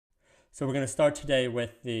So we're going to start today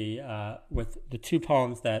with the two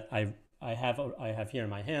poems that I have here in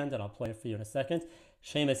my hand, and I'll play it for you in a second.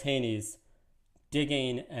 Seamus Heaney's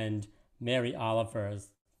Digging and Mary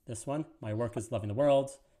Oliver's this one. My work is Loving the World,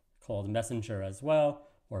 called Messenger as well,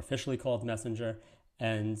 or officially called Messenger,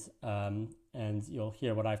 and you'll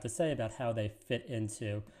hear what I have to say about how they fit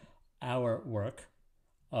into our work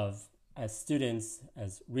of as students,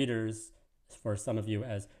 as readers, for some of you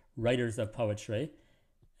as writers of poetry,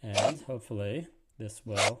 and hopefully this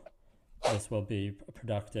will be a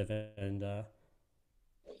productive and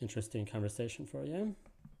interesting conversation for you.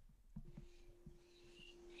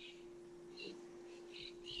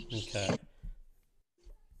 Okay.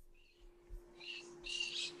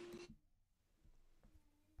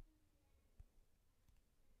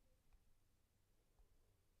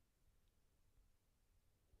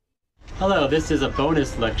 Hello, this is a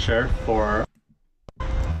bonus lecture for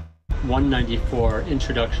 194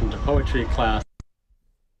 Introduction to Poetry class.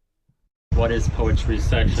 What is poetry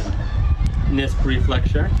section? In this brief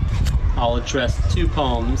lecture, I'll address two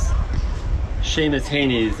poems, Seamus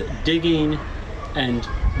Heaney's Digging and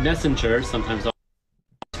Messenger, sometimes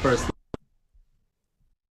first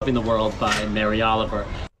Loving the World by Mary Oliver.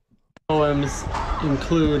 Poems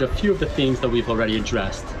include a few of the themes that we've already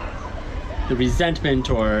addressed. The resentment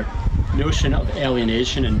or notion of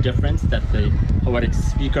alienation and difference that the poetic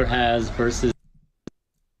speaker has versus...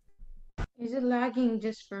 Is it lagging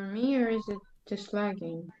just for me, or is it just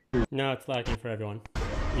lagging? No, it's lagging for everyone.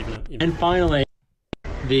 Even. And finally,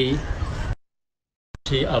 the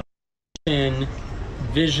of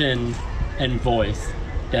vision and voice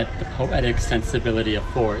that the poetic sensibility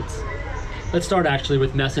affords. Let's start actually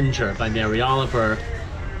with Messenger by Mary Oliver,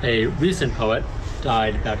 a recent poet,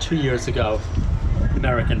 died about 2 years ago, an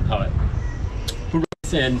American poet, who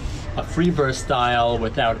writes in a free verse style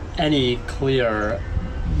without any clear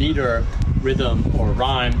meter, rhythm, or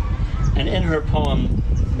rhyme. And in her poem,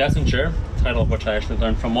 Messenger, title of which I actually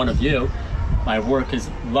learned from one of you, my work is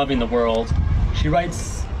Loving the World, she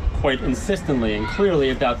writes quite insistently and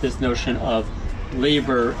clearly about this notion of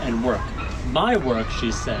labor and work. My work,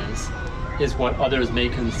 she says, is what others may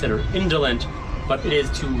consider indolent, but it is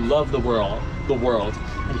to love the world.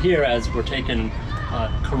 And here, as we're taking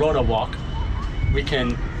a Corona walk, we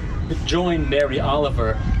can join Mary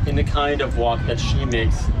Oliver in the kind of walk that she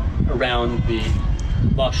makes around the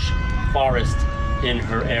lush forest in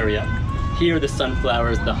her area. Here, the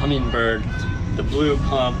sunflowers, the hummingbird, the blue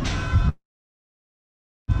plum,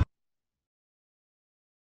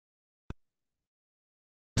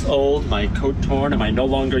 old, my coat torn, am I no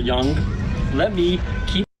longer young? Let me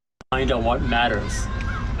keep my mind on what matters,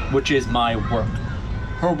 which is my work.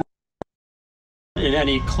 Her work in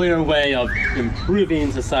any clear way of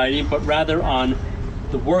improving society, but rather on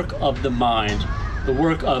the work of the mind, the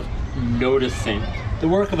work of noticing, the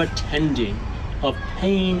work of attending, of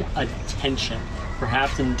paying attention,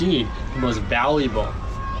 perhaps indeed the most valuable,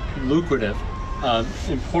 lucrative,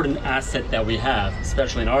 important asset that we have,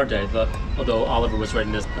 especially in our day, although Oliver was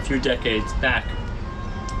writing this a few decades back.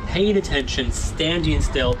 Paying attention, standing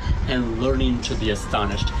still, and learning to be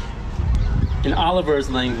astonished. In Oliver's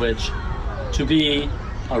language, to be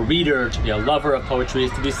a reader, to be a lover of poetry,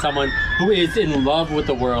 is to be someone who is in love with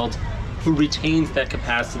the world, who retains that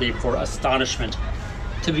capacity for astonishment,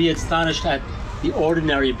 to be astonished at the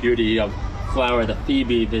ordinary beauty of flower, the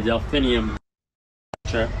phoebe, the delphinium.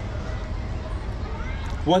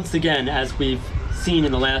 Once again, as we've seen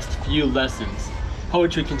in the last few lessons,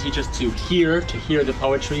 poetry can teach us to hear the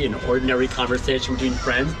poetry in ordinary conversation between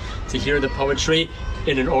friends, to hear the poetry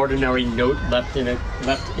in an ordinary note left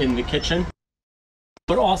in the kitchen,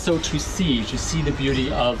 but also to see the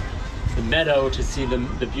beauty of the meadow, to see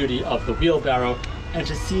the beauty of the wheelbarrow, and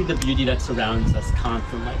to see the beauty that surrounds us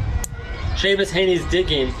constantly. Seamus Heaney's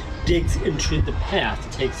Digging digs into the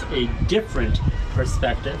past, takes a different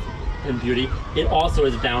perspective and beauty. It also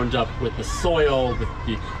is bound up with the soil, with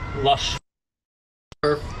the lush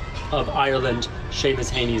earth of Ireland, Seamus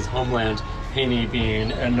Heaney's homeland, Heaney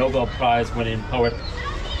being a Nobel Prize winning poet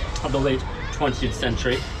of the late 20th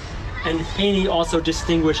century. And Heaney also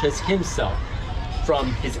distinguishes himself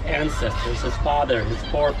from his ancestors, his father, his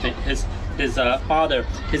father,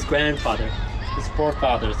 his grandfather, his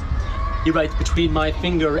forefathers. He writes, "Between my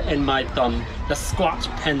finger and my thumb, the squat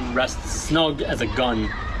pen rests snug as a gun.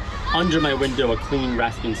 Under my window, a clean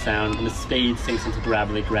rasping sound, and the spade sinks into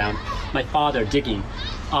gravelly ground. My father digging,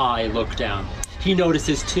 I look down." He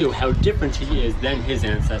notices too how different he is than his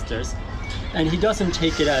ancestors, and he doesn't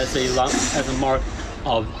take it as a mark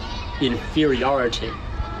of inferiority.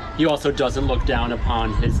 He also doesn't look down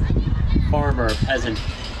upon his farmer, peasant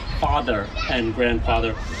father and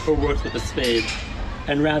grandfather who works with a spade,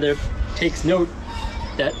 and rather takes note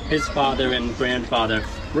that his father and grandfather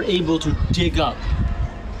were able to dig up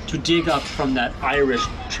from that Irish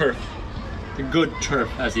turf, the good turf,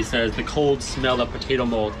 as he says, the cold smell of potato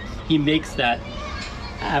mold. He makes that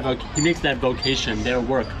vocation, their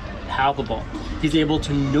work, palpable. He's able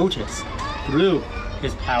to notice through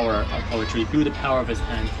his power of poetry, through the power of his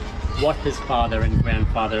pen, what his father and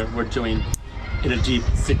grandfather were doing in a deep,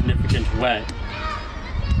 significant way.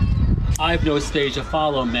 I've no stage to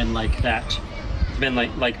follow men like that, men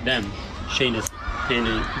like them, Seamus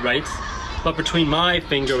Heaney writes, but between my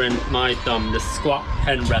finger and my thumb the squat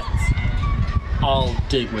pen rests. I'll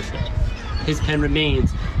dig with it. His pen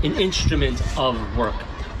remains an instrument of work,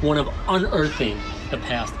 one of unearthing the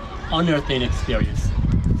past, unearthing experience,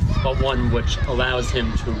 but one which allows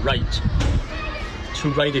him to write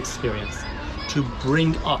experience, to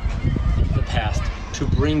bring up the past, to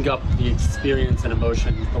bring up the experience and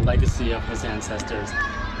emotion, the legacy of his ancestors.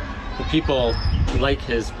 The people like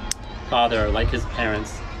his father, like his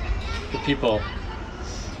parents, the people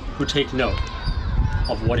who take note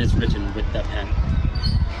of what is written with that pen.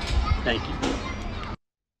 Thank you.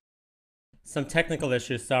 Some technical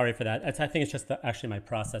issues, sorry for that. I think it's just actually my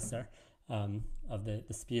processor of the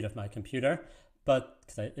speed of my computer, but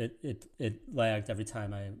because it lagged every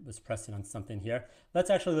time I was pressing on something here. Let's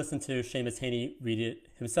actually listen to Seamus Heaney read it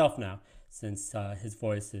himself now, since his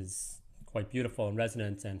voice is quite beautiful and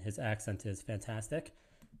resonant and his accent is fantastic.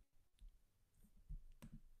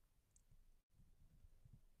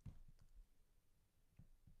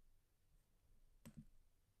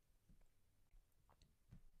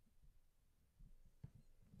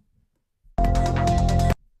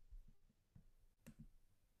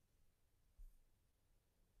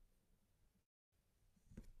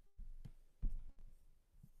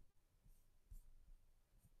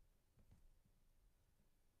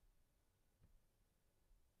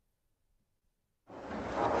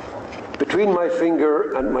 Between my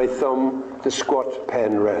finger and my thumb, the squat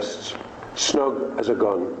pen rests, snug as a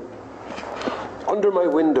gun. Under my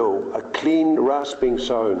window, a clean, rasping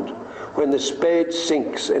sound when the spade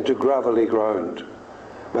sinks into gravelly ground.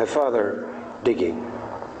 My father digging.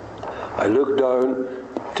 I look down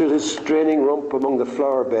till his straining rump among the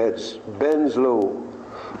flower beds bends low,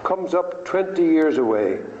 comes up 20 years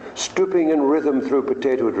away, stooping in rhythm through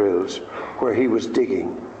potato drills where he was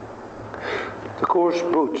digging. The coarse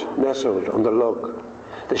boot nestled on the lug.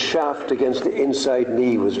 The shaft against the inside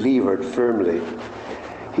knee was levered firmly.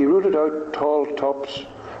 He rooted out tall tops,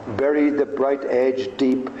 buried the bright edge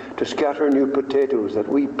deep to scatter new potatoes that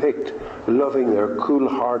we picked, loving their cool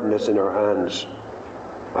hardness in our hands.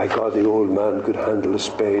 My God, the old man could handle a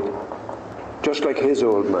spade, just like his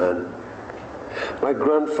old man. My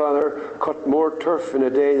grandfather cut more turf in a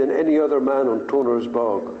day than any other man on Toner's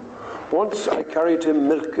Bog. Once I carried him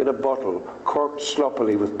milk in a bottle, corked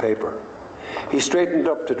sloppily with paper. He straightened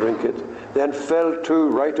up to drink it, then fell to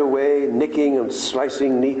right away, nicking and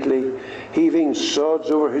slicing neatly, heaving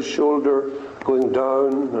sods over his shoulder, going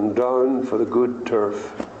down and down for the good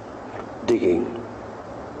turf, digging.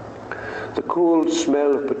 The cold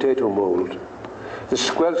smell of potato mold, the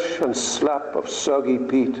squelch and slap of soggy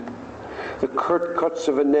peat, the curt cuts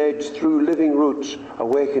of an edge through living roots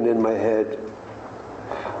awaken in my head.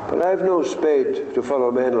 But I've no spade to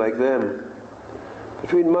follow men like them.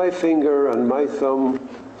 Between my finger and my thumb,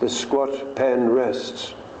 the squat pen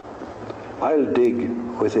rests. I'll dig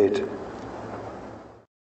with it.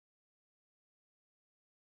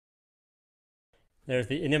 There's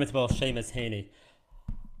the inimitable Seamus Heaney.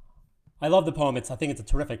 I love the poem. I think it's a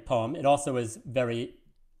terrific poem. It also is very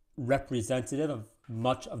representative of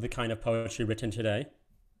much of the kind of poetry written today.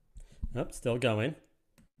 Nope, still going.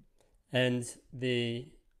 And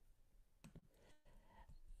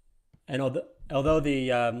although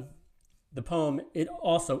the poem, it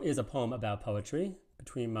also is a poem about poetry.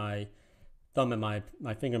 Between my thumb and my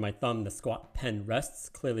finger and my thumb, the squat pen rests.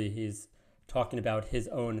 Clearly he's talking about his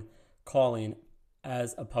own calling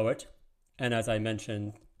as a poet. And as I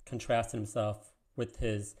mentioned, contrasting himself with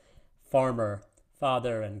his farmer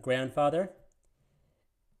father and grandfather.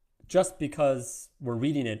 Just because we're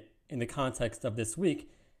reading it in the context of this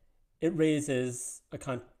week, it raises a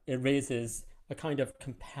kind of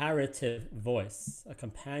comparative voice, a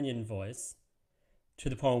companion voice to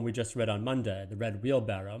the poem we just read on Monday, The Red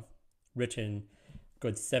Wheelbarrow, written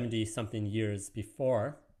good 70-something years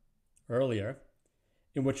earlier,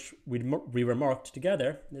 in which we remarked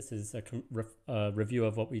together, this is a review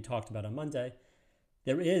of what we talked about on Monday,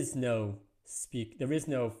 there is no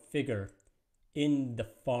figure in the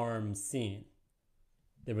farm scene.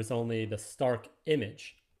 There was only the stark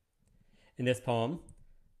image In this poem,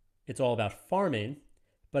 it's all about farming,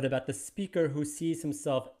 but about the speaker who sees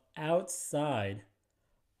himself outside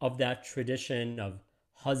of that tradition of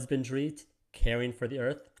husbandry, caring for the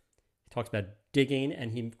earth. He talks about digging,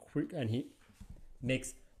 and he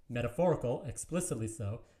makes metaphorical, explicitly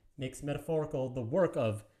so, makes metaphorical the work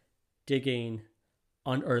of digging,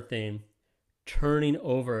 unearthing, turning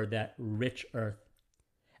over that rich earth,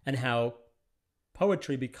 and how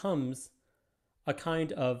poetry becomes a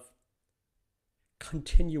kind of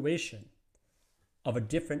continuation of a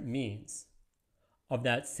different means of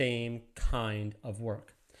that same kind of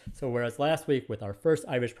work. So whereas last week with our first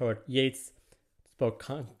Irish poet, Yeats spoke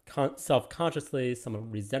self-consciously,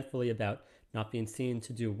 somewhat resentfully about not being seen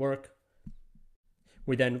to do work,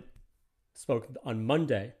 we then spoke on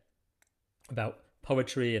Monday about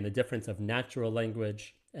poetry and the difference of natural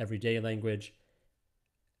language, everyday language,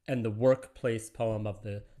 and the workplace poem of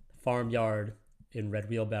the farmyard in Red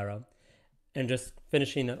Wheelbarrow. And just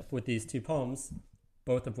finishing up with these two poems,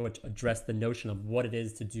 both of which address the notion of what it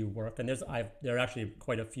is to do work. And there are actually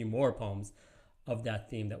quite a few more poems of that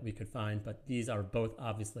theme that we could find, but these are both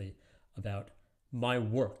obviously about my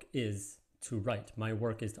work is to write. My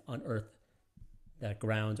work is to unearth that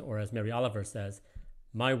ground, or as Mary Oliver says,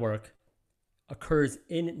 my work occurs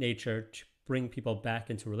in nature to bring people back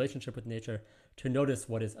into relationship with nature, to notice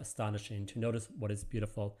what is astonishing, to notice what is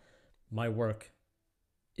beautiful. My work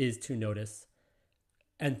is to notice,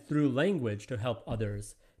 and through language to help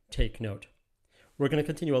others take note. We're going to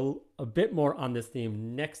continue a bit more on this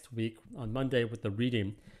theme next week on Monday with the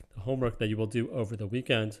reading, the homework that you will do over the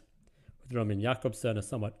weekend with Roman Jakobson, a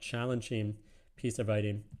somewhat challenging piece of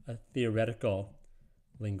writing, a theoretical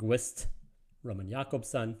linguist, Roman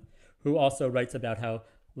Jakobson, who also writes about how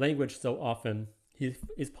language so often is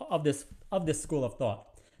of this school of thought,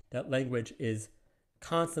 that language is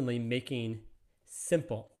constantly making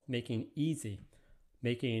simple, making easy,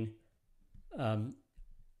 making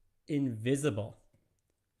invisible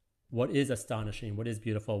what is astonishing, what is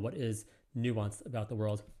beautiful, what is nuanced about the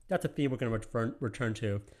world. That's a theme we're going to return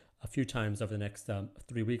to a few times over the next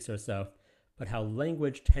 3 weeks or so, but how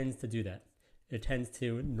language tends to do that. It tends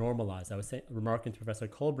to normalize. I was remarking to Professor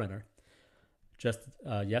Kohlbrenner just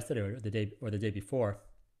yesterday or the day before,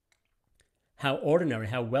 how ordinary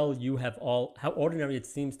it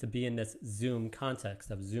seems to be in this Zoom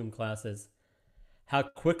context of Zoom classes, how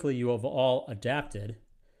quickly you have all adapted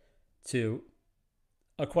to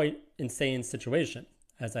a quite insane situation.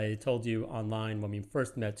 As I told you online when we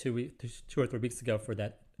first met 2 or 3 weeks ago for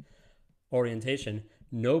that orientation,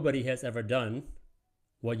 nobody has ever done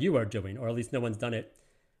what you are doing, or at least no one's done it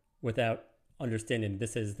without understanding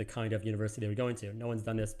this is the kind of university we're going to. No one's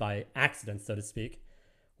done this by accident, so to speak,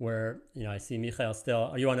 where, I see Michael still.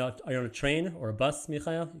 Are you on a train or a bus,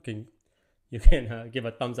 Michael? You can give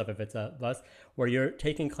a thumbs up if it's a bus, where you're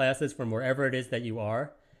taking classes from wherever it is that you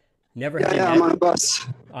are. I'm on a bus.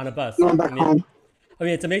 On a bus. Going back home.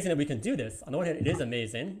 It's amazing that we can do this. On the one hand, it is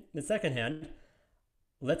amazing. On the second hand,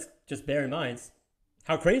 let's just bear in mind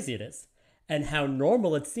how crazy it is and how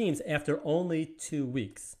normal it seems after only 2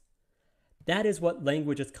 weeks. That is what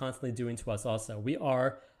language is constantly doing to us also. We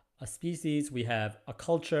are a species, we have a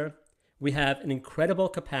culture, we have an incredible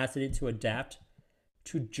capacity to adapt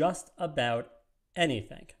to just about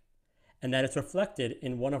anything. And that is reflected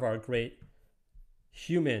in one of our great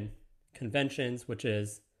human conventions, which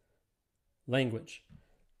is language.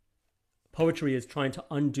 Poetry is trying to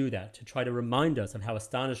undo that, to try to remind us of how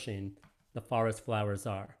astonishing the forest flowers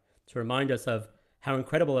are, to remind us of how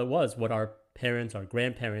incredible it was what our parents, our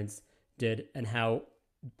grandparents did, and how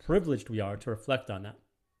privileged we are to reflect on that.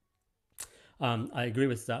 I agree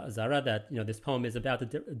with Zara that this poem is about the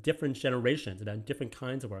different generations, about different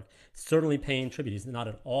kinds of work. Certainly paying tribute. He's not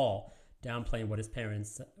at all downplaying what his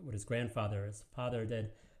parents, what his grandfather, his father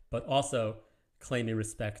did, but also claiming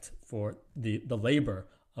respect for the labor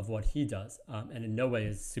of what he does. And in no way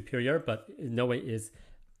is superior, but in no way is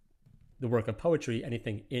the work of poetry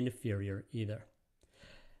anything inferior either.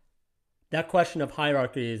 That question of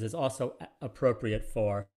hierarchies is also appropriate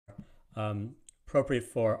for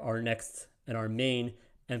our next and our main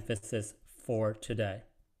emphasis for today.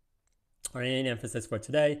 Our main emphasis for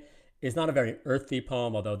today is not a very earthy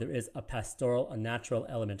poem, although there is a pastoral, a natural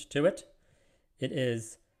element to it. It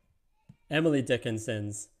is Emily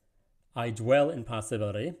Dickinson's I Dwell in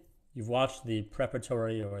Possibility. You've watched the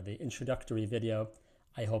preparatory or the introductory video.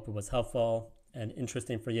 I hope it was helpful and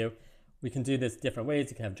interesting for you. We can do this different ways.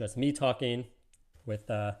 You can have just me talking with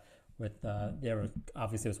there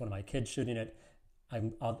obviously it was one of my kids shooting it.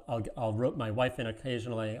 I'll rope my wife in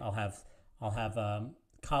occasionally. I'll have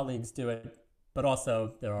colleagues do it, but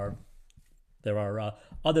also there are there are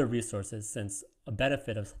other resources, since a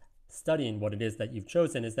benefit of studying what it is that you've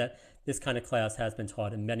chosen is that this kind of class has been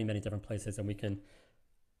taught in many, many different places, and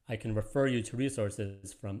I can refer you to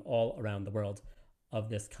resources from all around the world of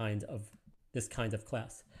this kind of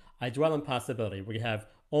class. I dwell in possibility. We have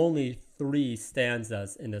only 3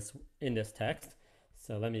 stanzas in this text.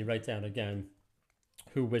 So let me write down again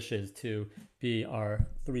who wishes to be our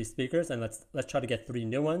 3 speakers, and let's try to get 3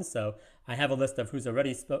 new ones. So I have a list of who's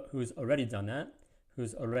already done that,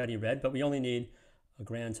 who's already read, but we only need a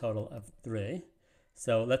grand total of 3.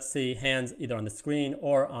 So let's see hands either on the screen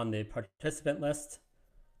or on the participant list.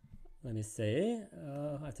 Let me see.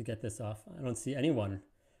 I have to get this off. I don't see anyone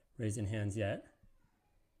raising hands yet.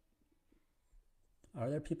 Are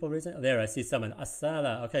there people raising? Oh, there, I see someone.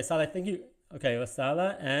 Asala. Okay, Sala, thank you. Okay,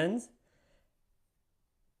 Asala and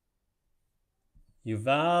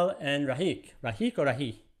Yuval and Rahik. Rahik or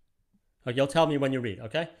Rahi? Okay, you'll tell me when you read,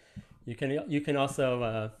 okay? You can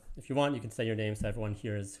also, if you want, you can say your name so everyone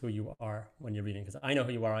hears who you are when you're reading, because I know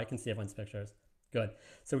who you are. I can see everyone's pictures. Good.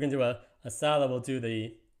 So we're gonna do Asala. We'll do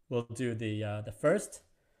the first,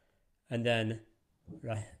 and then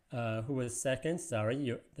who was second?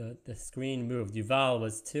 Sorry, the screen moved. Yuval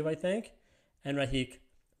was 2, I think, and Rahik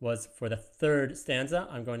was for the 3rd stanza.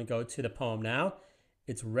 I'm going to go to the poem now.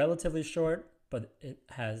 It's relatively short, but it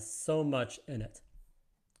has so much in it.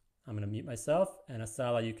 I'm going to mute myself, and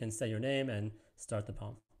Asala, you can say your name and start the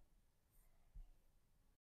poem.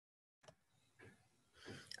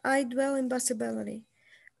 I dwell in possibility.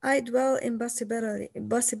 I dwell in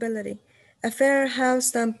possibility. A fairer house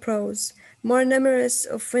than prose, more numerous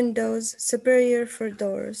of windows, superior for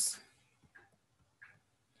doors.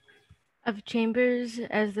 Of chambers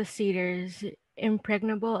as the cedars,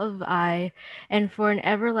 impregnable of eye, and for an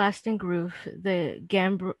everlasting roof, the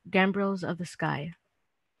gambrels of the sky.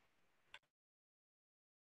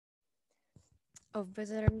 Of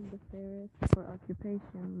visitors the fairest for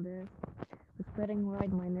occupation there, with spreading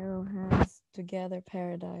wide my narrow hands to gather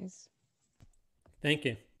paradise. Thank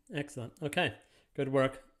you. Excellent. Okay. Good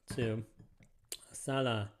work to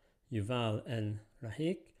Asala, Yuval, and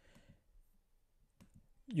Rahik.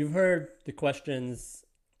 You've heard the questions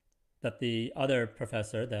that the other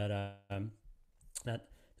professor that the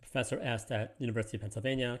professor asked at the University of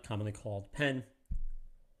Pennsylvania, commonly called Penn,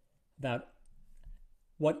 about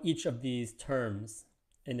what each of these terms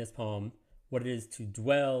in this poem, what it is to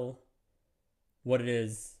dwell, what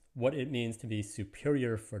it means to be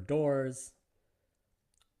superior for doors,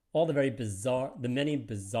 all the many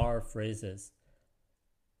bizarre phrases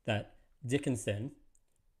that Dickinson,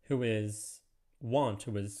 who is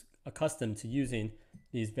accustomed to using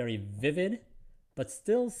these very vivid, but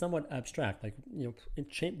still somewhat abstract, like,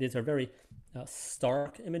 these are very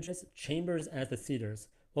stark images, chambers as the cedars.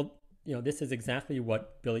 Well, this is exactly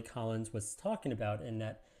what Billy Collins was talking about in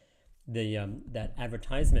that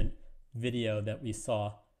advertisement video that we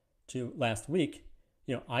saw last week.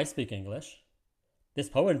 I speak English. This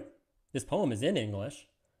poem is in English.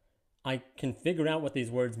 I can figure out what these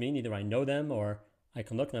words mean. Either I know them or I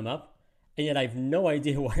can look them up. And yet I have no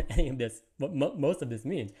idea what most of this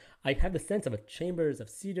means. I have the sense of a chambers of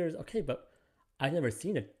cedars. Okay, but I've never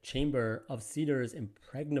seen a chamber of cedars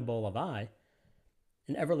impregnable of eye.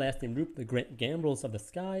 An everlasting roof, the great gambrels of the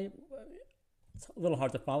sky. It's a little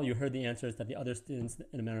hard to follow. You heard the answers that the other students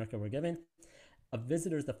in America were given. Of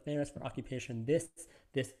visitors the fairest for occupation,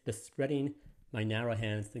 the spreading my narrow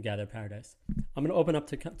hands to gather paradise. I'm going to open up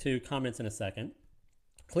to comments in a second.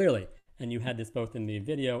 Clearly, and you had this both in the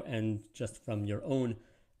video and just from your own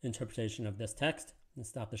interpretation of this text. Let's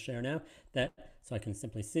stop the share now, so I can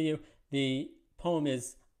simply see you. The poem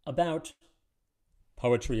is about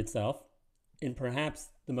poetry itself in perhaps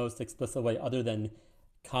the most explicit way other than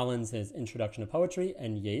Collins' introduction to poetry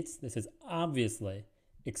and Yeats. This is obviously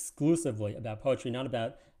exclusively about poetry, not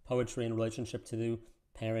about poetry in relationship to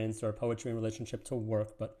parents or poetry in relationship to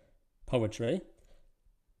work, but poetry.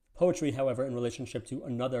 Poetry, however, in relationship to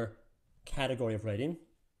another category of writing,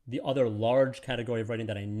 the other large category of writing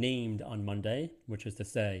that I named on Monday, which is to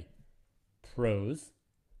say prose.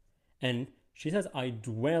 And she says, I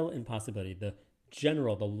dwell in possibility. The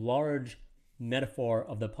large metaphor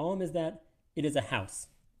of the poem is that it is a house.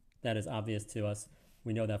 That is obvious to us.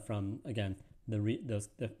 We know that from, again,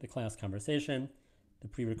 the class conversation,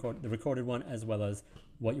 the recorded one, as well as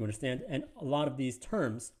what you understand. And a lot of these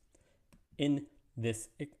terms in this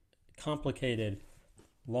complicated,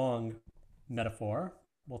 long metaphor,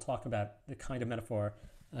 we'll talk about the kind of metaphor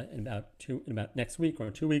in about next week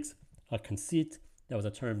or 2 weeks. A conceit, that was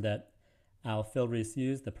a term that Al Filreis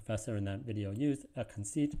used, the professor in that video used. A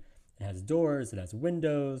conceit, it has doors, it has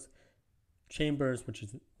windows, chambers, which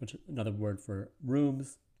is another word for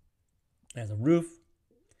rooms. It has a roof,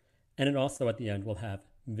 and it also at the end will have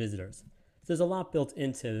visitors. So there's a lot built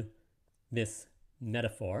into this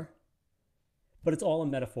metaphor, but it's all a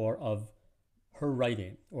metaphor of her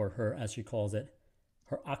writing, or her, as she calls it,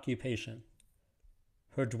 her occupation,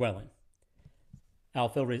 her dwelling.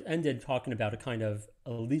 Alfil ended talking about a kind of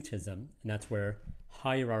elitism, and that's where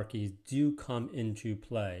hierarchies do come into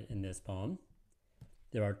play in this poem.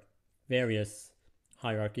 There are various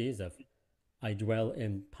hierarchies of I dwell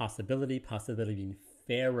in possibility, possibility being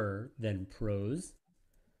fairer than prose,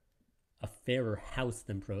 a fairer house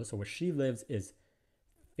than prose. So where she lives is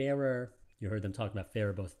fairer. You heard them talk about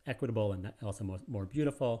fairer, both equitable and also more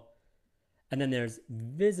beautiful. And then there's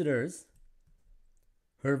visitors.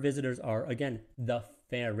 Her visitors are, again, the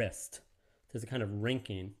fairest. There's a kind of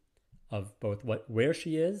ranking of both where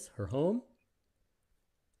she is, her home,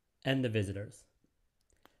 and the visitors.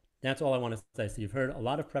 That's all I want to say. So you've heard a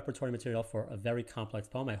lot of preparatory material for a very complex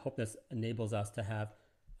poem. I hope this enables us to have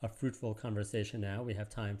a fruitful conversation now. We have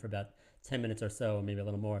time for about 10 minutes or so, maybe a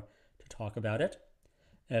little more, to talk about it.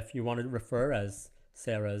 If you want to refer, as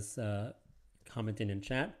Sarah's commenting in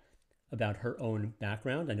chat, about her own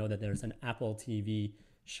background, I know that there's an Apple TV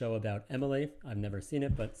show about Emily. I've never seen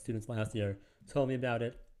it, but students last year told me about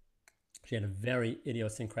it. She had a very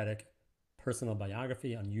idiosyncratic personal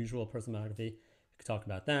biography, unusual personal biography. You could talk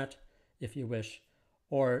about that if you wish,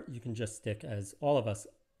 or you can just stick, as all of us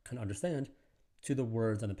can understand, to the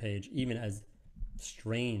words on the page, even as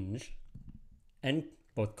strange and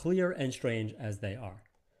both clear and strange as they are.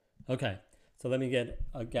 Okay, so let me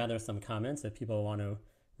gather some comments if people want to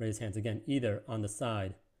raise hands again, either on the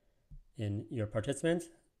side in your participant.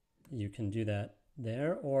 You can do that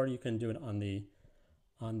there, or you can do it on the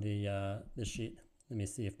sheet. Let me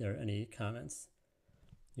see if there are any comments.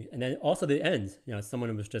 And then also the end,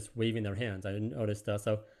 someone was just waving their hands. I noticed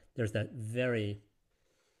also there's that very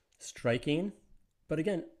striking, but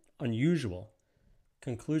again, unusual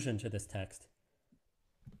conclusion to this text.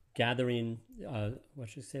 Gathering, what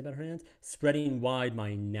should I say about her hands? Spreading wide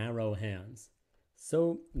my narrow hands.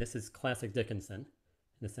 So this is classic Dickinson,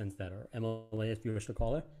 in the sense that, or Emily, if you wish to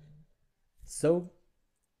call her, so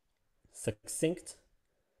succinct,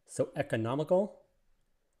 so economical,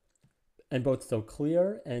 and both so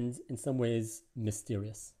clear and in some ways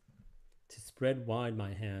mysterious. To spread wide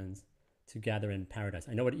my hands, to gather in paradise.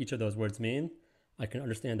 I know what each of those words mean. I can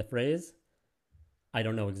understand the phrase. I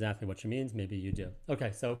don't know exactly what she means. Maybe you do.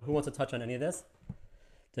 Okay, so who wants to touch on any of this?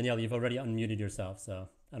 Danielle, you've already unmuted yourself, so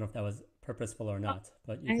I don't know if that was purposeful or not,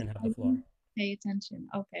 but you can have the floor. Pay attention.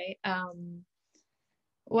 Okay.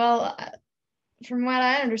 Well, from what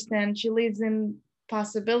I understand, she lives in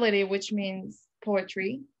possibility, which means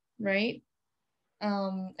poetry, right?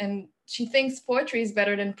 And she thinks poetry is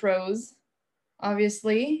better than prose,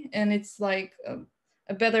 obviously, and it's like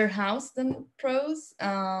a better house than prose.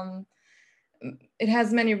 It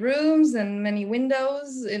has many rooms and many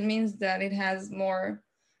windows. It means that it has more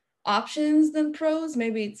options than prose.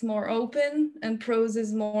 Maybe it's more open and prose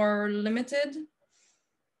is more limited.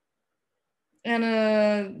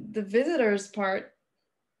 And the visitors part,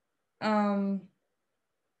 maybe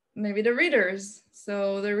the readers.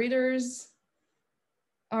 So the readers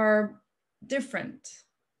are different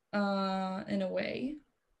in a way.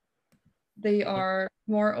 They are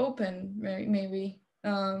more open, maybe.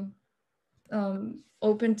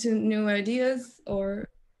 Open to new ideas or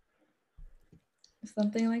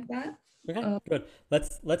something like that. Okay, good.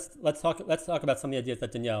 Let's talk about some of the ideas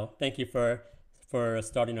that Danielle. Thank you for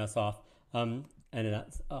starting us off. And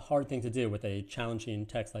that's a hard thing to do with a challenging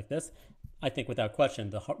text like this. I think without question,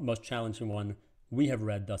 the most challenging one we have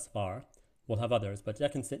read thus far. We'll have others, but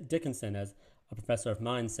Dickinson, as a professor of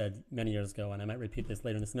mine said many years ago, and I might repeat this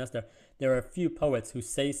later in the semester, there are a few poets who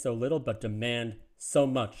say so little but demand so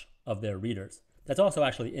much of their readers. That's also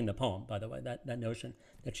actually in the poem, by the way, that notion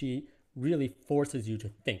that she really forces you to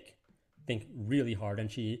think really hard, and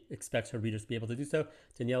she expects her readers to be able to do so.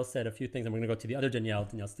 Danielle said a few things, and we're going to go to the other Danielle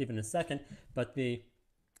Stephen, in a second, but the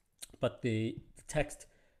text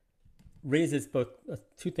raises both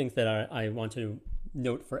two things that I want to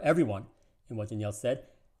note for everyone in what Danielle said.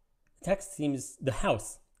 The text seems, the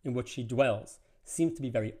house in which she dwells seems to be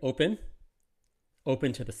very open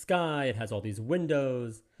to the sky. It has all these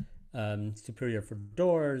windows, superior for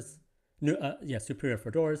doors,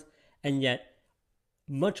 and yet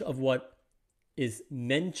much of what is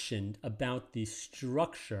mentioned about the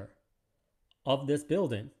structure of this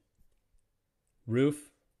building, roof,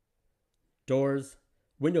 doors,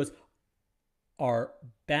 windows, are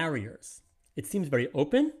barriers. It seems very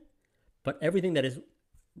open, but everything that is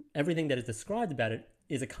described about it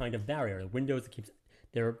is a kind of barrier. Windows keeps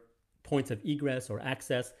their points of egress or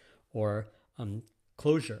access or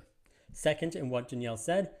closure. Second, and what Danielle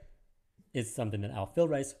said is something that Al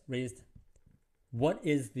Philrice raised. What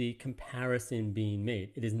is the comparison being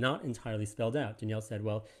made? It is not entirely spelled out. Danielle said,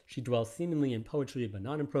 well, she dwells seemingly in poetry, but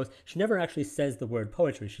not in prose. She never actually says the word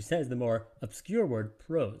poetry. She says the more obscure word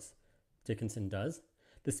prose. Dickinson does.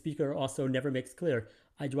 The speaker also never makes clear,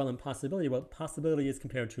 I dwell in possibility. Well, possibility is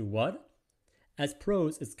compared to what? As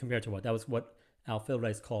prose is compared to what? That was what Al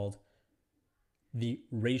Philrice called the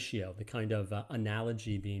ratio, the kind of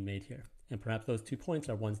analogy being made here. And perhaps those 2 points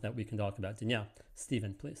are ones that we can talk about. Danielle,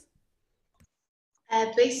 Stephen, please.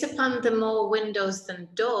 Based upon the more windows than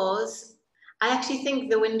doors, I actually think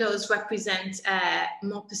the windows represent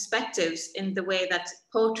more perspectives in the way that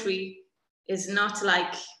poetry is not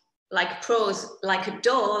like prose, like a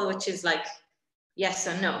door, which is like yes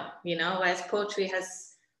or no, you know, whereas poetry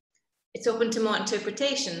it's open to more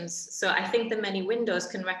interpretations. So I think the many windows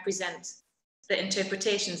can represent the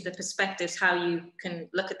interpretations, the perspectives, how you can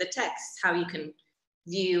look at the text, how you can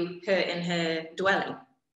view her in her dwelling,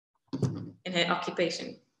 in her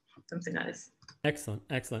occupation, something like this. Excellent,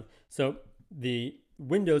 excellent. So the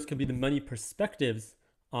windows could be the many perspectives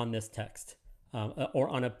on this text, or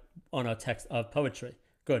on a text of poetry.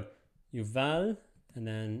 Good. Yuval, and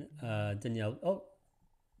then Danielle. Oh,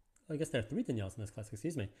 I guess there are 3 Danielles in this class.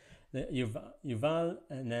 Excuse me. Yuval,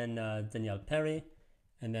 and then Danielle Perry,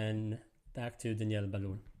 and then back to Danielle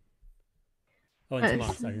Balloun. Oh, and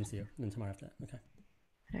Tamar. Sorry, I didn't see you. And then Tamar after that. Okay.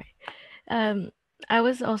 All right. I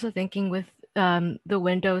was also thinking with the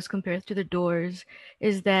windows compared to the doors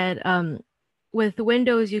is that with the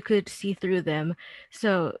windows you could see through them.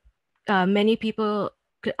 So many people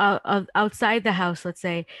outside the house, let's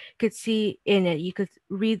say, could see in it. You could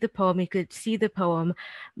read the poem, you could see the poem,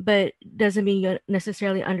 but doesn't mean you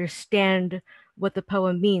necessarily understand what the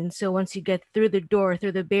poem means. So once you get through the door,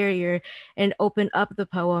 through the barrier, and open up the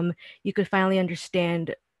poem, you could finally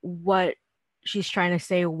understand what she's trying to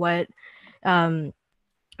say, what the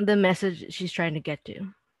message she's trying to get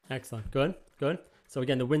to. Excellent. Good, good. So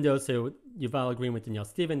again, the windows, so Yuval agreeing with Danielle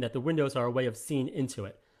Stephen that the windows are a way of seeing into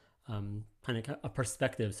it, kind of a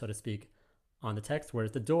perspective, so to speak, on the text,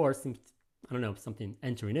 whereas the door seems, I don't know, something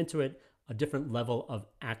entering into it, a different level of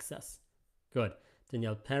access. Good.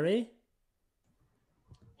 Danielle Perry.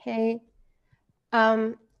 Hey,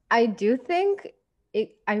 I do think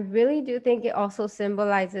I really do think it also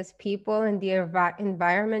symbolizes people and the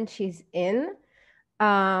environment she's in,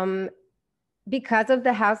 because of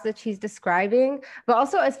the house that she's describing. But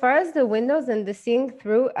also, as far as the windows and the seeing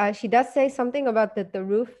through, she does say something about that the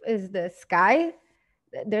roof is the sky.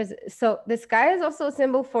 So the sky is also a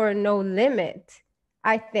symbol for no limit,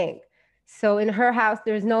 I think. So in her house,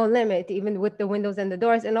 there's no limit, even with the windows and the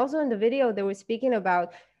doors. And also in the video, they were speaking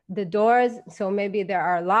about the doors. So maybe there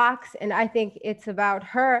are locks. And I think it's about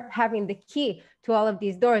her having the key to all of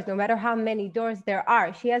these doors, no matter how many doors there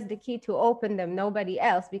are. She has the key to open them, nobody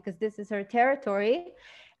else, because this is her territory.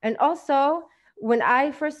 And also, when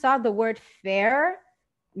I first saw the word fair,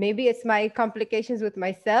 maybe it's my complications with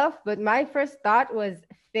myself, but my first thought was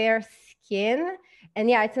fair skin. And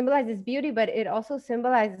yeah, it symbolizes beauty, but it also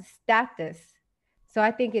symbolizes status. So I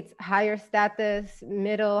think it's higher status,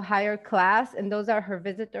 middle, higher class, and those are her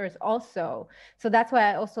visitors also. So that's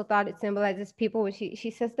why I also thought it symbolizes people. She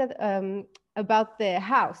says that about the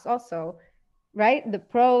house also, right? The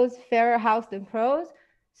prose, fairer house than prose.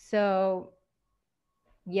 So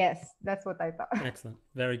yes, that's what I thought. Excellent.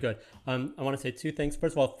 Very good. I want to say 2 things.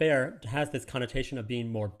 First of all, fair has this connotation of being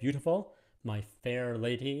more beautiful. My fair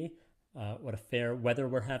lady, what a fair weather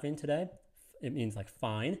we're having today. It means like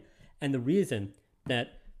fine. And the reason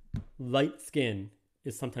that light skin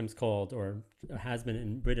is sometimes called, or has been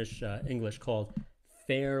in British English called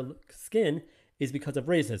fair skin, is because of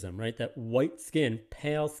racism, right? That white skin,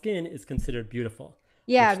 pale skin is considered beautiful.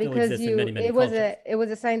 Yeah, because it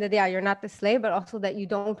was a sign that, yeah, you're not the slave, but also that you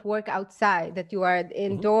don't work outside, that you are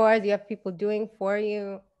indoors, you have people doing for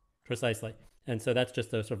you. Precisely. And so that's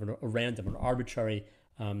just a sort of a random or arbitrary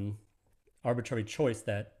choice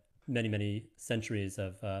that many centuries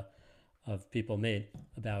of people made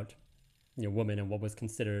about, you know, women and what was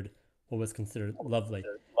considered lovely.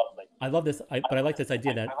 I love this, but I like this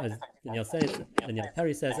idea that, as Danielle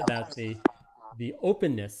Perry says, about the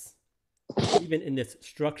openness, even in this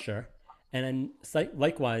structure, and then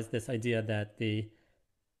likewise this idea that the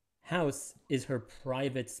house is her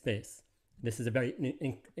private space. This is a very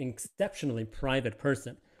exceptionally private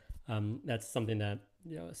person. That's something that,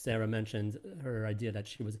 you know, Sarah mentioned, her idea that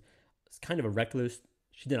she was kind of a recluse.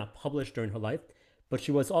 She did not publish during her life, but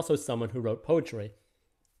she was also someone who wrote poetry.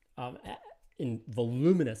 in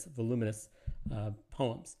voluminous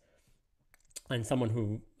poems, and someone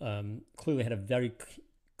who clearly had a very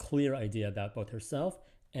clear idea about both herself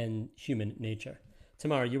and human nature.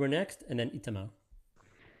 Tamara, you were next, and then Itamar.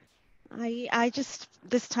 I just,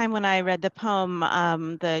 this time when I read the poem,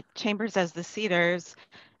 the chambers as the cedars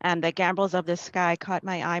and the gambrels of the sky caught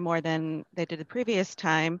my eye more than they did the previous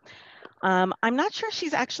time. I'm not sure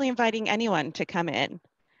she's actually inviting anyone to come in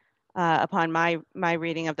upon my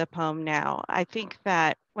reading of the poem now. I think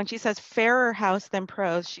that when she says fairer house than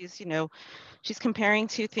prose, she's comparing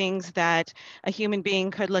two things that a human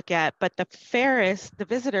being could look at, but the fairest, the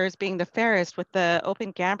visitors being the fairest with the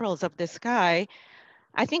open gambrels of the sky,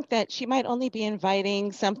 I think that she might only be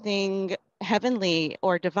inviting something heavenly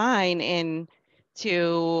or divine in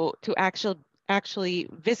to actually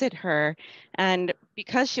visit her. And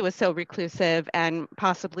because she was so reclusive and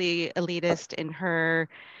possibly elitist in her,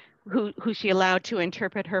 who she allowed to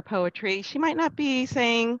interpret her poetry, she might not be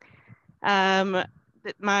saying that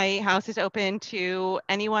my house is open to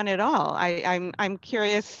anyone at all. I'm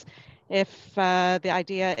curious if the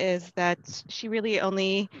idea is that she really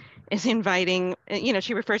only is inviting,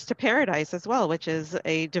 she refers to paradise as well, which is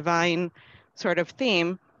a divine sort of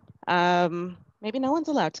theme. Maybe no one's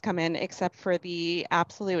allowed to come in except for the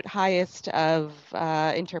absolute highest of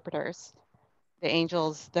interpreters, the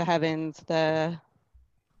angels, the heavens, the...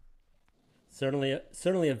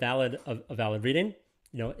 Certainly a valid reading.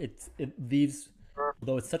 It leaves,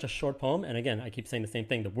 although it's such a short poem, and again, I keep saying the same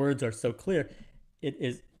thing, the words are so clear, it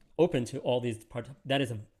is open to all these parts. That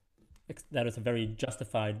is a very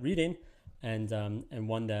justified reading, and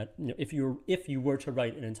one that, if you were to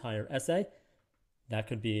write an entire essay, that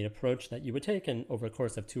could be an approach that you would take, and over a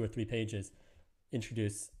course of 2 or 3 pages,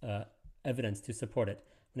 introduce evidence to support it.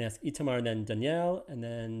 I'm going to ask Itamar, and then Danielle, and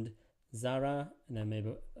then Zara, and then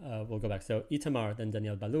maybe we'll go back. So Itamar, then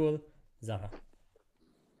Danielle Balul, Zara.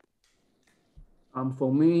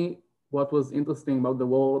 For me, what was interesting about the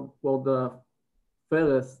word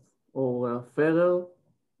fairest or fairer,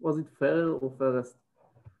 was it fairer or fairest?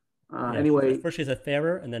 Yeah, anyway. First she said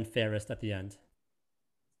fairer and then fairest at the end.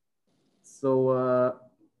 So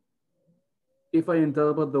if I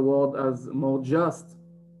interpret the word as more just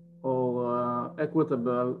or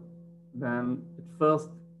equitable, then at first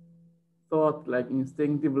thought, like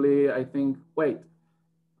instinctively, I think, wait,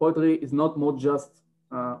 poetry is not more just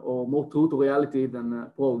or more true to reality than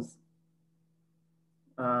prose.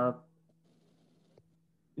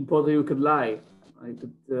 In poetry, you could lie, I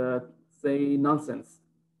could say nonsense.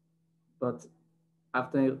 But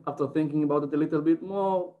after thinking about it a little bit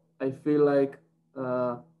more, I feel like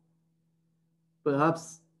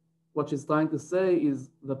perhaps what she's trying to say is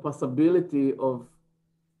the possibility of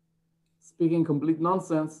speaking complete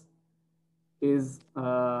nonsense is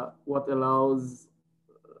what allows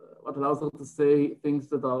her to say things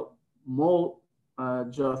that are more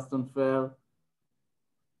just and fair,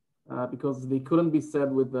 because they couldn't be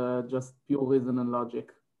said with just pure reason and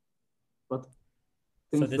logic. But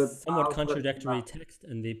so this somewhat contradictory text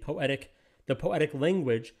and the poetic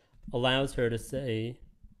language allows her to say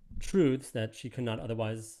truths that she could not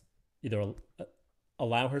otherwise either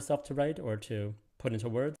allow herself to write or to put into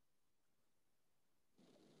words.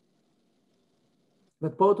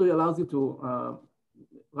 That poetry allows you to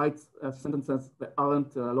write sentences that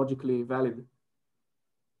aren't logically valid,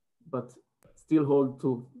 but still hold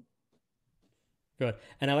true. Good.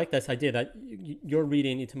 And I like this idea that you're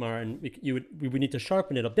reading Itamar, and we would need to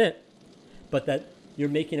sharpen it a bit, but that you're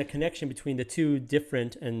making a connection between the two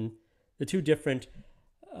different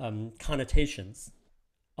connotations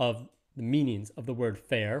of the meanings of the word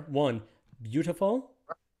fair. One, beautiful,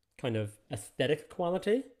 kind of aesthetic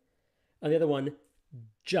quality, and the other one,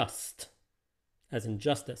 just, as in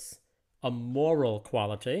justice, a moral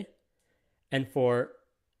quality. And for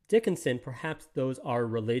Dickinson, perhaps those are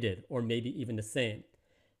related, or maybe even the same.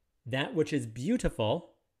 That which is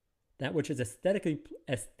beautiful, that which is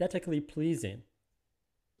aesthetically pleasing,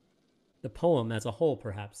 the poem as a whole,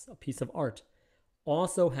 perhaps, a piece of art,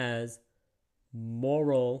 also has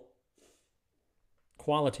moral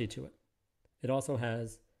quality to it. It also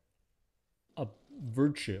has a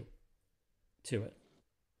virtue to it,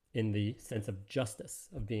 in the sense of justice,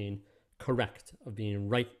 of being correct, of being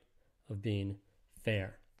right, of being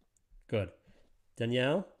fair. Good.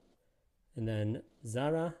 Danielle, and then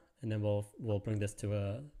Zara, and then we'll bring this to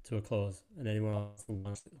a close. And anyone else who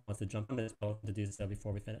wants to jump on this, to do so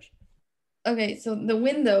before we finish. Okay, so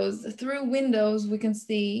through windows, we can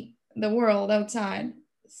see the world outside.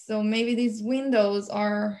 So maybe these windows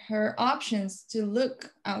are her options to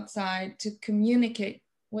look outside, to communicate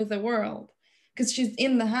with the world, because she's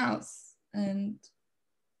in the house, and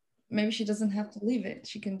maybe she doesn't have to leave it.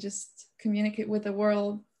 She can just communicate with the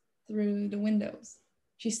world through the windows.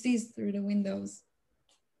 She sees through the windows.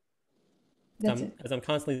 That's it. As I'm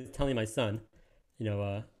constantly telling my son,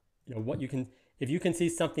 what you can, if you can see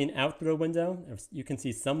something out through a window, if you can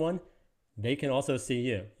see someone, they can also see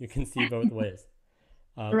you. You can see both ways.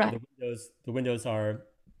 Right. The windows are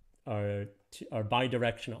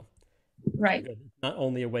bidirectional. Right. So it's not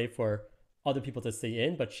only a way for other people to see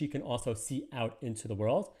in, but she can also see out into the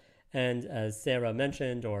world. And as Sarah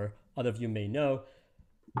mentioned, or other of you may know,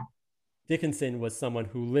 Dickinson was someone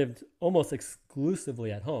who lived almost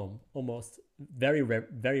exclusively at home, almost very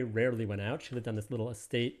rarely went out. She lived on this little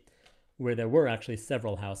estate where there were actually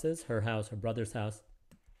several houses, her house, her brother's house,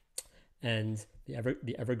 and the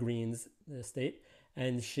Evergreens estate.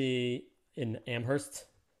 And she, in Amherst,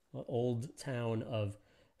 an old town of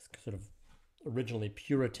sort of originally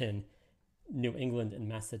Puritan New England and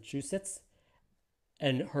Massachusetts.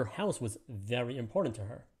 And her house was very important to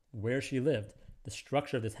her, where she lived, the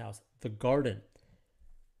structure of this house, the garden,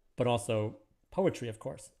 but also poetry, of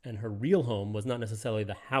course. And her real home was not necessarily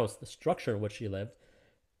the house, the structure in which she lived,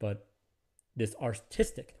 but this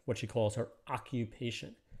artistic, what she calls her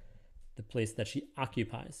occupation, the place that she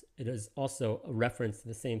occupies. It is also a reference to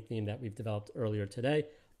the same theme that we've developed earlier today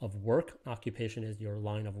of work. Occupation is your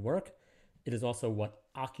line of work. It is also what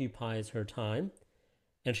occupies her time.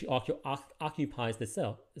 And she occupies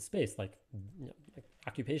the space, like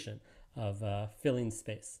occupation of filling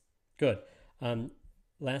space. Good.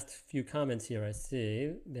 Last few comments here I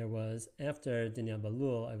see. There was, after Dinya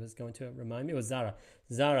Balul, I was going to remind me, it was Zara.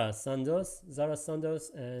 Zara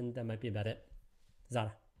Sandos, and that might be about it.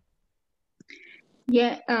 Zara.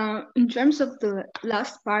 Yeah, in terms of the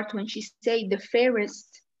last part, when she said the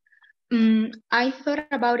fairest, I thought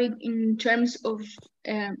about it in terms of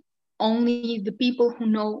only the people who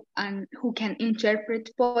know and who can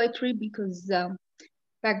interpret poetry, because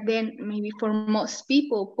back then, maybe for most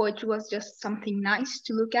people, poetry was just something nice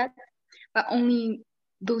to look at, but only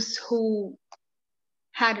those who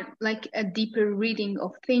had like a deeper reading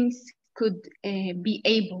of things could be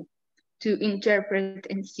able to interpret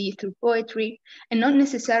and see through poetry, and not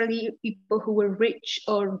necessarily people who were rich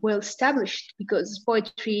or well established, because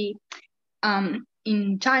poetry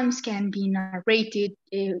in times can be narrated.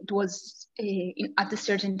 It was at a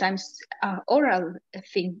certain times oral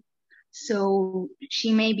thing. So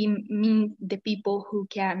she maybe mean the people who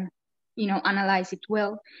can, analyze it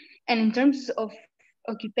well. And in terms of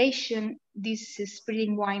occupation, this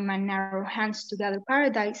spreading wide and narrow hands to gather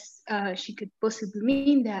paradise, she could possibly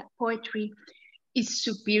mean that poetry is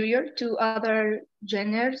superior to other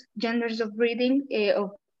genders of reading,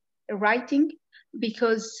 of writing,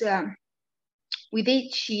 because with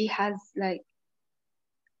it she has like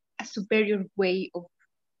a superior way of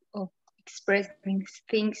expressing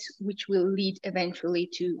things, which will lead eventually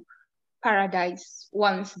to paradise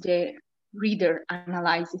once the reader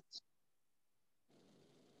analyzes.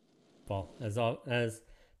 Well, as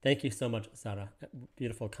thank you so much, Sarah.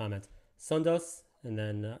 Beautiful comment. Sandos, and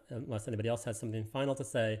then unless anybody else has something final to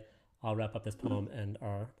say, I'll wrap up this poem and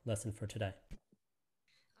our lesson for today.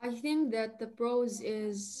 I think that the prose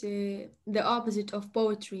is the opposite of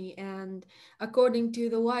poetry, and according to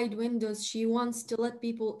the wide windows, she wants to let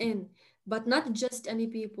people in, but not just any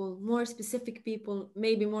people, more specific people,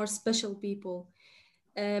 maybe more special people.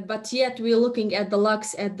 But yet we're looking at the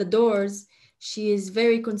locks at the doors. She is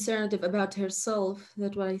very conservative about herself,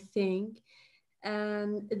 that's what I think.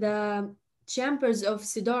 And the chambers of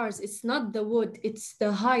cedars, it's not the wood, it's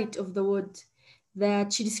the height of the wood,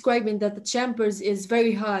 that she describing that the chambers is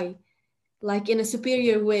very high, like in a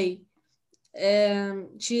superior way.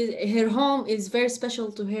 Her home is very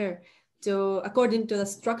special to her, according to the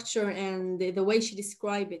structure and the way she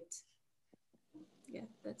described it. Yeah,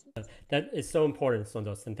 that's it. That is so important,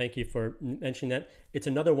 Sandos, and thank you for mentioning that. It's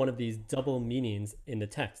another one of these double meanings in the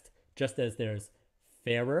text. Just as there's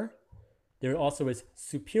fairer, there also is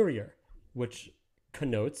superior, which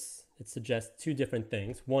connotes, it suggests two different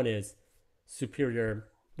things. One is superior,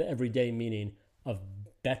 the everyday meaning of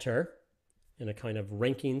better in a kind of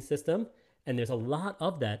ranking system. And there's a lot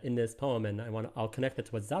of that in this poem. And I'll connect it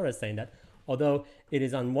to what Zara is saying, that although it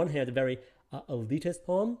is on one hand a very elitist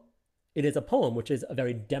poem, it is a poem which is a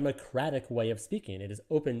very democratic way of speaking. It is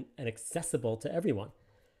open and accessible to everyone.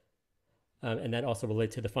 And that also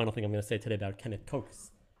relates to the final thing I'm going to say today about Kenneth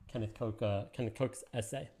Koch's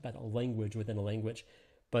essay about a language within a language.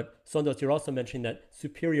 But Sandos, you're also mentioning that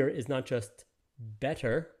superior is not just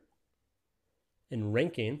better in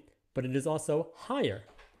ranking, but it is also higher.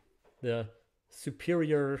 The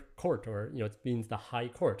superior court, or it means the high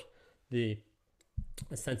court. The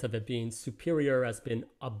a sense of it being superior as being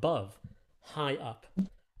above, high up.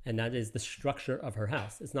 And that is the structure of her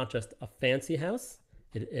house. It's not just a fancy house.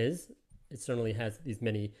 It is. It certainly has these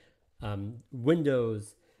many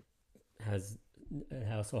windows.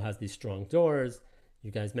 It also has these strong doors.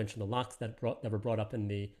 You guys mentioned the locks that were brought up in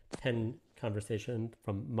the pen conversation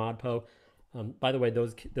from Modpo. By the way,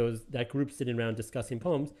 that group sitting around discussing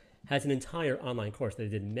poems has an entire online course they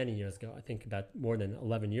did many years ago. I think about more than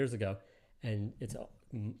 11 years ago, and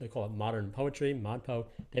they call it Modern Poetry, Modpo.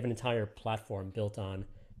 They have an entire platform built on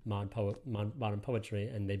modern poetry,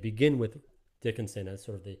 and they begin with Dickinson as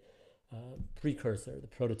sort of the precursor, the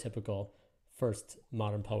prototypical first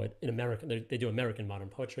modern poet in America. They do American modern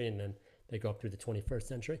poetry, and then they go up through the 21st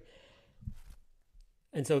century.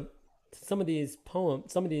 And so some of these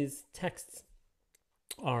poems, some of these texts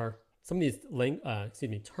are, some of these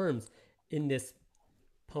terms in this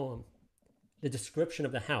poem. The description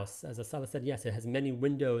of the house, as Asala said, yes, it has many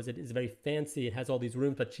windows, it is very fancy, it has all these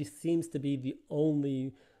rooms, but she seems to be the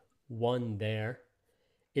only one there.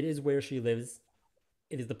 It is where she lives.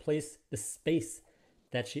 It is the place, the space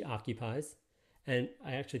that she occupies. And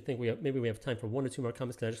I actually think maybe we have time for one or two more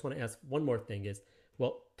comments, because I just want to ask one more thing is,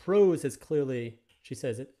 well, prose is clearly, she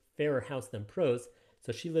says, it fairer house than prose.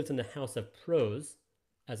 So she lives in the house of prose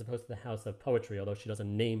as opposed to the house of poetry, although she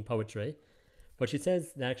doesn't name poetry. But she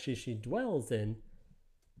says that actually she dwells in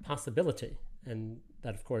possibility. And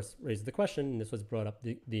that, of course, raises the question, and this was brought up,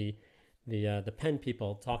 the pen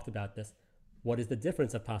people talked about this. What is the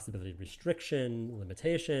difference of possibility? Restriction,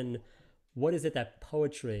 limitation? What is it that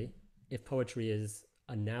poetry, if poetry is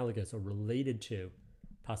analogous or related to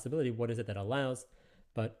possibility, what is it that allows?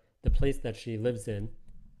 But the place that she lives in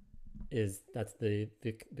that's the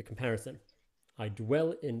comparison. I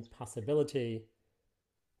dwell in possibility,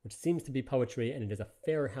 which seems to be poetry, and it is a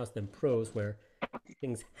fairer house than prose, where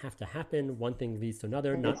things have to happen. One thing leads to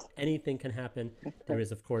another. Not anything can happen. There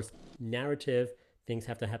is, of course, narrative. Things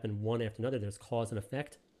have to happen one after another. There's cause and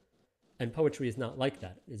effect. And poetry is not like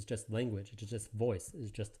that. It's just language. It's just voice.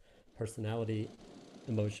 It's just personality,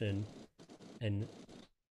 emotion, and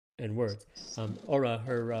words.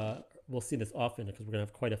 Aura, we'll see this often because we're going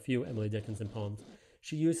to have quite a few Emily Dickinson poems.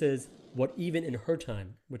 She uses what even in her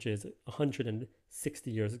time, which is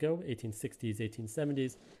 160 years ago, 1860s,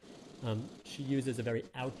 1870s, she uses a very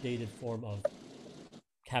outdated form of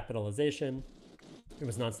capitalization. It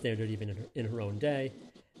was not standard even in her own day,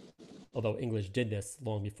 although English did this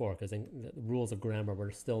long before, because the rules of grammar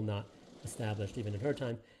were still not established even in her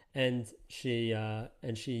time. And she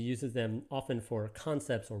uses them often for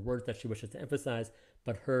concepts or words that she wishes to emphasize,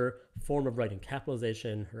 but her form of writing,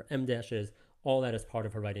 capitalization, her em dashes, all that is part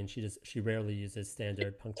of her writing. She rarely uses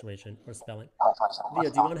standard punctuation or spelling. Leah,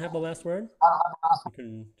 do you want to have the last word? You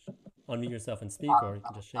can unmute yourself and speak, or you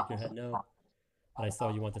can just shake your head no. But I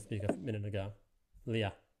saw you want to speak a minute ago.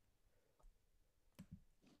 Leah.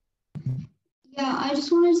 Yeah, I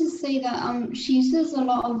just wanted to say that she uses a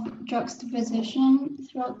lot of juxtaposition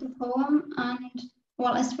throughout the poem, and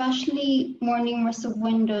well, especially more numerous of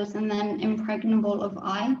windows and then impregnable of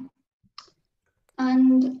eye.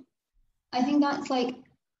 And I think that's like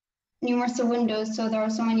numerous of windows, so there are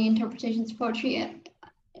so many interpretations of poetry.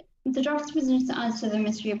 The juxtaposition adds to the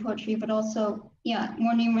mystery of poetry, but also, yeah,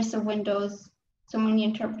 more numerous of windows, so many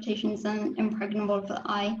interpretations, and impregnable of the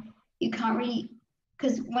eye. You can't really,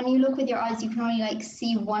 because when you look with your eyes, you can only like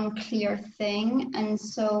see one clear thing. And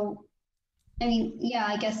so, I mean, yeah,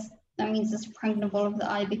 I guess that means it's impregnable of the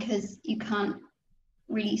eye, because you can't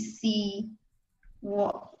really see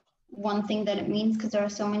what one thing that it means, because there are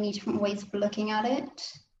so many different ways of looking at it.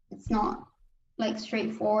 It's not like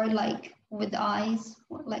straightforward, like with eyes,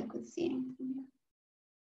 or like with seeing.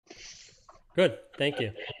 Good, thank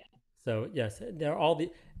you. So yes, there are all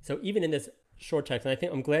so even in this short text, and I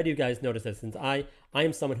think I'm glad you guys noticed this, since I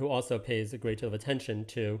am someone who also pays a great deal of attention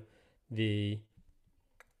to the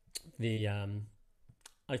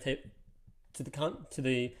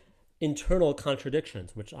internal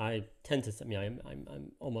contradictions, which I tend to. I mean,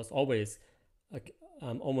 I'm almost always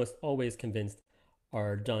convinced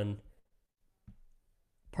are done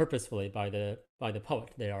purposefully by the poet.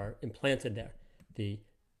 They are implanted there.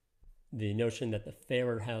 The notion that the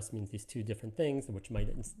fairer house means these two different things, which might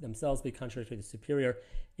themselves be contradictory to superior.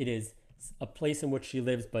 It is a place in which she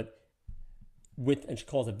lives, but and she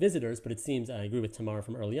calls it visitors, but it seems, I agree with Tamara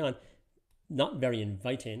from early on, not very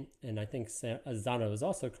inviting. And I think Zara is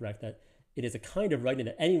also correct that it is a kind of writing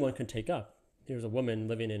that anyone can take up. Here's a woman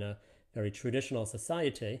living in a very traditional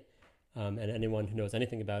society, and anyone who knows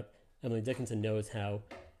anything about Emily Dickinson knows how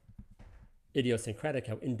idiosyncratic,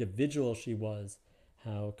 how individual she was,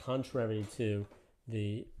 how contrary to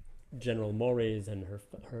the General Maury's and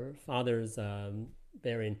her father's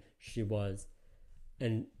bearing, she was.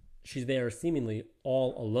 And she's there seemingly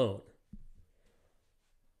all alone.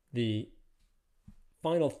 The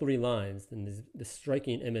final three lines, and the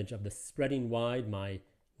striking image of the spreading wide my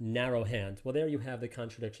narrow hands. Well, there you have the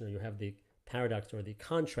contradiction, or you have the paradox, or the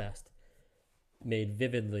contrast made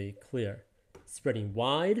vividly clear. Spreading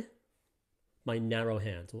wide my narrow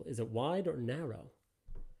hands. Well, is it wide or narrow?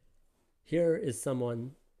 Here is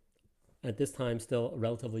someone, at this time still a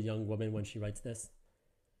relatively young woman when she writes this,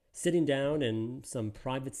 sitting down in some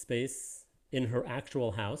private space in her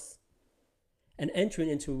actual house and entering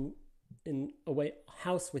into, in a way, a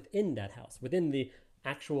house within that house, within the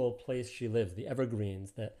actual place she lives, the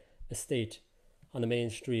Evergreens, the estate on the main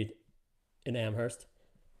street in Amherst,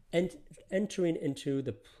 and entering into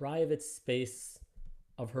the private space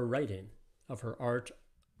of her writing, of her art,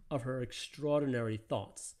 of her extraordinary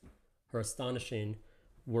thoughts, her astonishing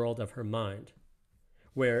world of her mind,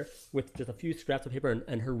 where with just a few scraps of paper,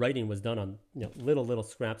 and her writing was done on little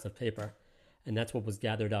scraps of paper, and that's what was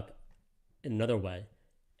gathered up in another way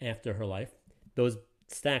after her life. Those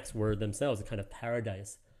stacks were themselves a kind of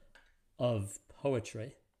paradise of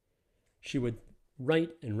poetry. She would write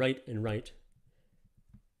and write and write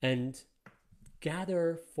and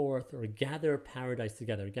gather forth, or gather paradise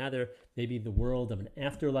together, gather maybe the world of an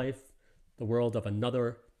afterlife, the world of a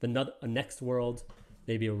next world,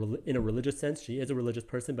 maybe in a religious sense. She is a religious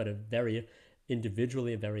person, but a very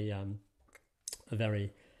individually, a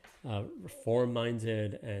very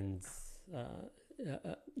reform-minded, and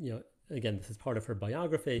again, this is part of her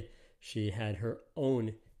biography. She had her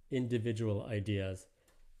own individual ideas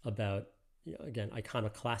about, again,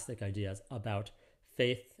 iconoclastic ideas about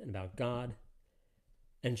faith and about God.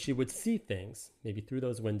 And she would see things, maybe through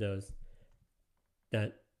those windows,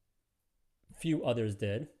 that few others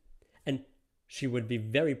did. And she would be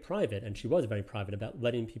very private, and she was very private about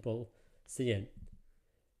letting people see in.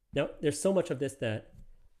 Now, there's so much of this that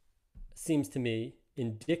seems to me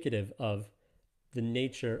indicative of the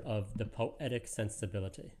nature of the poetic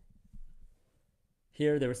sensibility.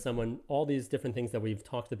 Here, there was someone, all these different things that we've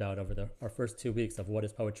talked about over our first 2 weeks of what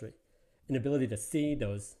is poetry. An ability to see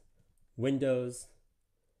those windows,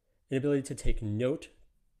 an ability to take note,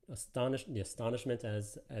 the astonishment,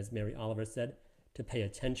 as Mary Oliver said, to pay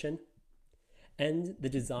attention, and the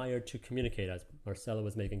desire to communicate, as Marcella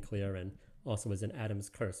was making clear, and also was in Adam's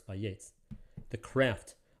Curse by Yeats. The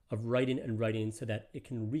craft of writing and writing so that it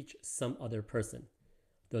can reach some other person.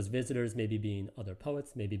 Those visitors maybe being other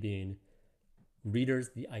poets, maybe being readers,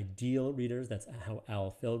 the ideal readers, that's how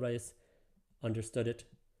Al Filreis understood it,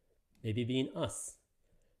 maybe being us,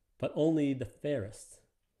 but only the fairest.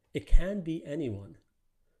 It can be anyone,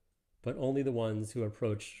 but only the ones who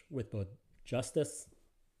approach with both justice,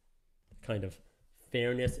 kind of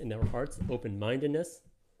fairness in their hearts, open-mindedness,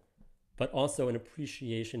 but also an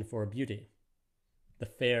appreciation for beauty. The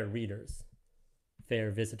fair readers, fair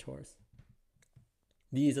visitors.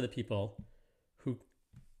 These are the people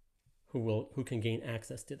who can gain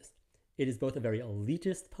access to this. It is both a very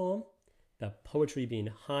elitist poem, about poetry being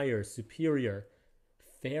higher, superior,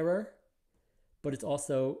 fairer, but it's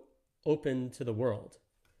also open to the world.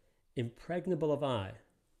 Impregnable of eye.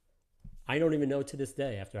 I don't even know to this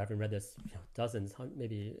day, after having read this dozens,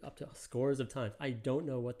 maybe up to scores of times, I don't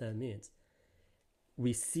know what that means.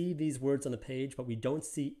 We see these words on the page, but we don't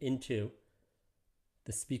see into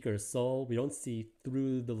the speaker's soul. We don't see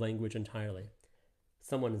through the language entirely.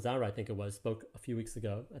 Someone, Zara, I think it was, spoke a few weeks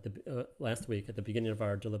ago, last week, at the beginning of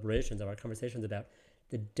our deliberations, of our conversations, about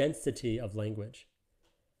the density of language.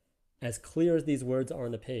 As clear as these words are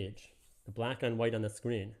on the page, the black on white on the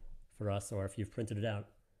screen for us, or if you've printed it out,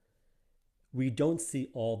 we don't see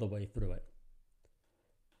all the way through it.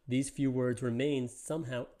 These few words remain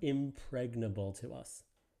somehow impregnable to us.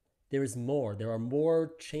 There is more. There are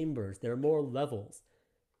more chambers. There are more levels.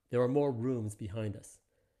 There are more rooms behind us.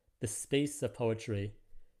 The space of poetry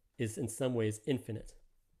is in some ways infinite.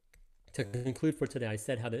 To conclude for today, I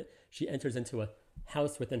said how that she enters into a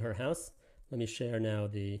house within her house. Let me share now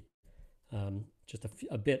just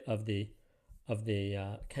a bit of the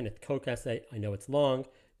Kenneth Koch essay. I know it's long.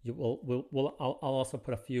 I'll also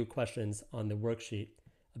put a few questions on the worksheet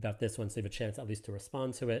about this one, so you have a chance at least to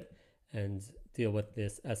respond to it and deal with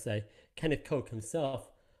this essay. Kenneth Koch himself,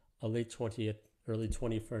 a late 20th, early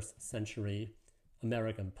 21st century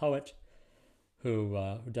American poet who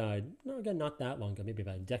died, again, not that long ago, maybe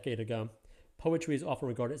about a decade ago. Poetry is often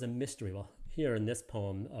regarded as a mystery. Well, here in this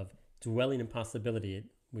poem of dwelling in possibility,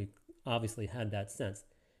 we obviously had that sense.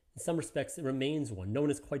 In some respects, it remains one. No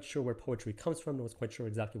one is quite sure where poetry comes from. No one's quite sure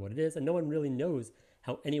exactly what it is. And no one really knows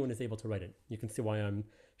how anyone is able to write it. You can see why I'm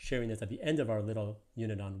sharing this at the end of our little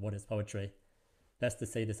unit on what is poetry. Best to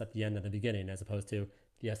say this at the end and the beginning, as opposed to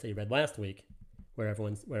the essay you read last week, where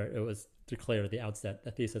it was declared at the outset.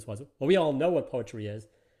 The thesis was, well, we all know what poetry is.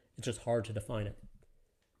 It's just hard to define it.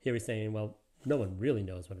 Here he's saying, well, no one really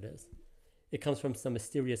knows what it is. It comes from some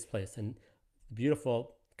mysterious place. And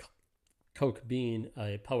beautiful Koch, being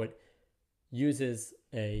a poet, uses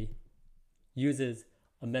a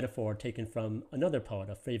metaphor taken from another poet,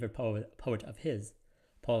 a favorite poet of his,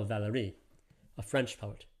 Paul Valéry, a French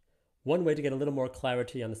poet. One way to get a little more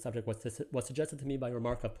clarity on the subject was suggested to me by a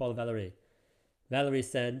remark of Paul Valéry. Valéry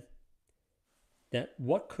said that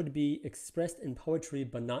what could be expressed in poetry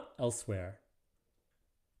but not elsewhere.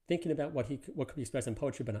 Thinking about what could be expressed in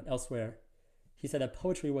poetry but not elsewhere, he said that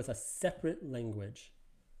poetry was a separate language.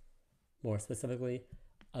 More specifically,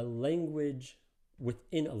 a language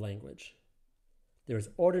within a language. There is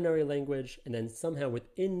ordinary language, and then somehow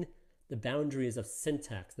within the boundaries of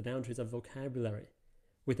syntax, the boundaries of vocabulary,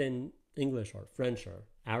 within English or French or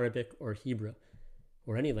Arabic or Hebrew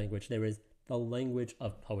or any language, there is the language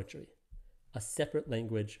of poetry, a separate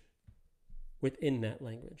language within that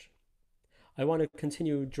language. I want to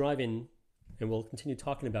continue driving, and we'll continue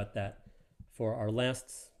talking about that for our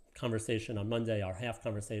last conversation on Monday, our half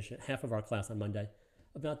of our class on Monday,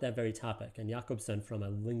 about that very topic. And Jakobson, from a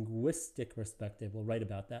linguistic perspective, will write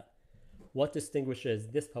about that. What distinguishes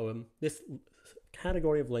this poem, this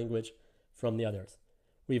category of language, from the others?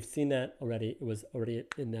 We've seen that already. It was already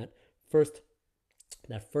in that first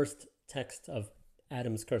text of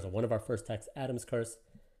Adam's Curse, or one of our first texts, Adam's Curse,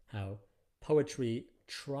 how poetry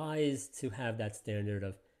tries to have that standard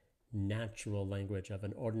of natural language, of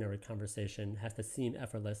an ordinary conversation, has to seem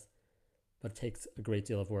effortless, but takes a great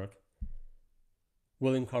deal of work.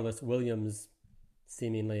 William Carlos Williams'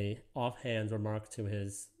 seemingly offhand remark to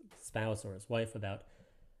his spouse or his wife about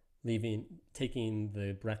taking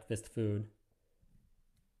the breakfast food,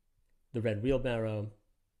 the red wheelbarrow,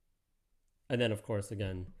 and then, of course,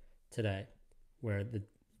 again, today, where the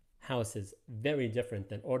house is very different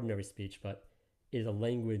than ordinary speech, but is a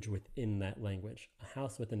language within that language, a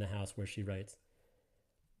house within the house, where she writes,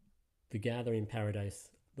 the gathering paradise,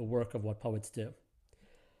 the work of what poets do.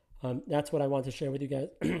 That's what I want to share with you guys.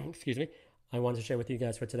 Excuse me. I want to share with you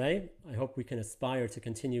guys for today. I hope we can aspire to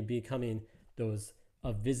continue becoming those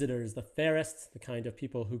visitors, the fairest, the kind of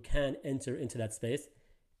people who can enter into that space.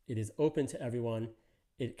 It is open to everyone.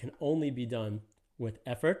 It can only be done with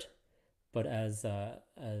effort, but as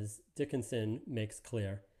Dickinson makes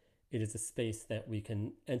clear, it is a space that we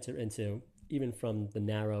can enter into, even from the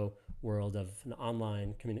narrow world of an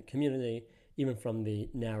online community, even from the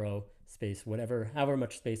narrow space, however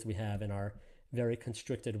much space we have in our very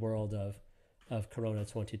constricted world of Corona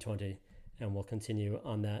 2020. And we'll continue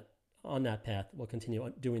on that path. We'll continue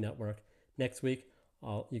doing that work. Next week,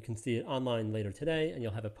 you can see it online later today, and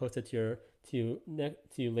you'll have it posted to you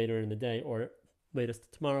later in the day, or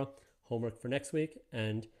latest tomorrow. Homework for next week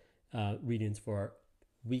and readings for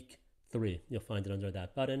week 3. You'll find it under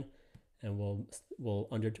that button, and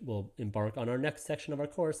we'll embark on our next section of our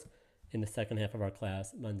course in the second half of our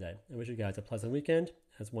class Monday. I wish you guys a pleasant weekend.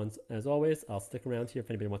 As always, I'll stick around here if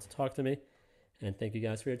anybody wants to talk to me, and thank you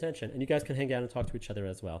guys for your attention. And you guys can hang out and talk to each other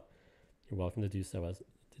as well. You're welcome to do so.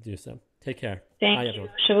 Take care. Thank Bye, you. everyone.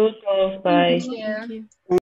 Shavuot Tov. Bye. Thank you.